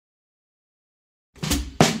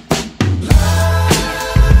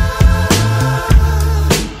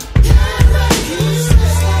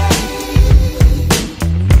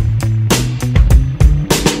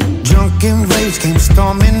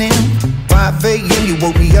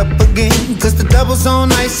Troubles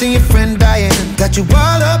on ice and your friend dying. Got you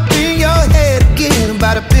all up in your head again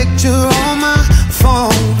about a picture on my phone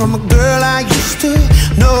from a girl I used to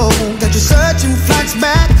know. Got you searching flights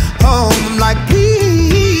back home. I'm like,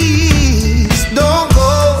 please don't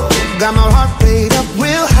go. Got my heart rate up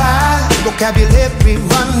real high, vocabulary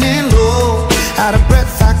running low. Out of breath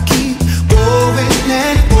I keep going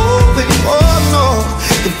and going. Oh no,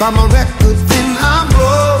 if I'm a record then I'm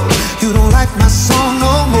broke. You don't like my song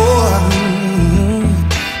no more.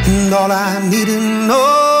 And all I need to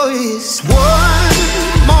know is what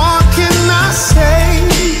more can I say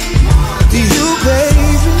to you,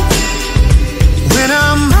 baby? When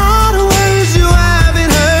I'm out of ways you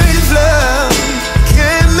haven't heard if love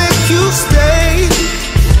can't make you stay.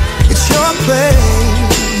 It's your way.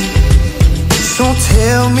 So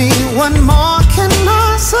tell me what more can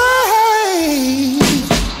I say?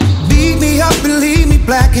 Beat me up and leave me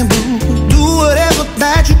black and blue. Do whatever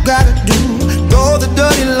that you gotta do. Throw the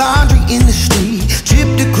dirty laundry in the street. Chip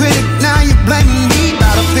the critic, now you're blaming me.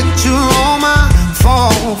 About a picture on my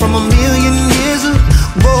phone from a million years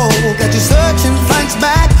ago. Got you searching flights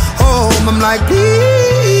back home. I'm like,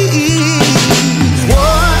 please,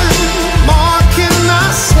 what more can I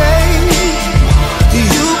say to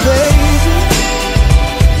you, baby?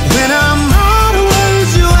 When I'm out of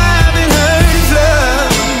words you haven't heard if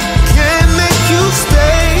love can't make you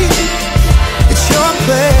stay. It's your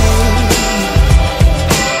way.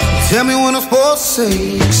 Tell me what I'm supposed to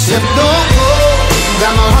say, except don't go.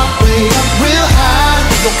 Got my heart way up real high,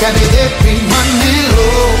 vocabulary running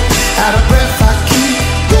low. Out of breath I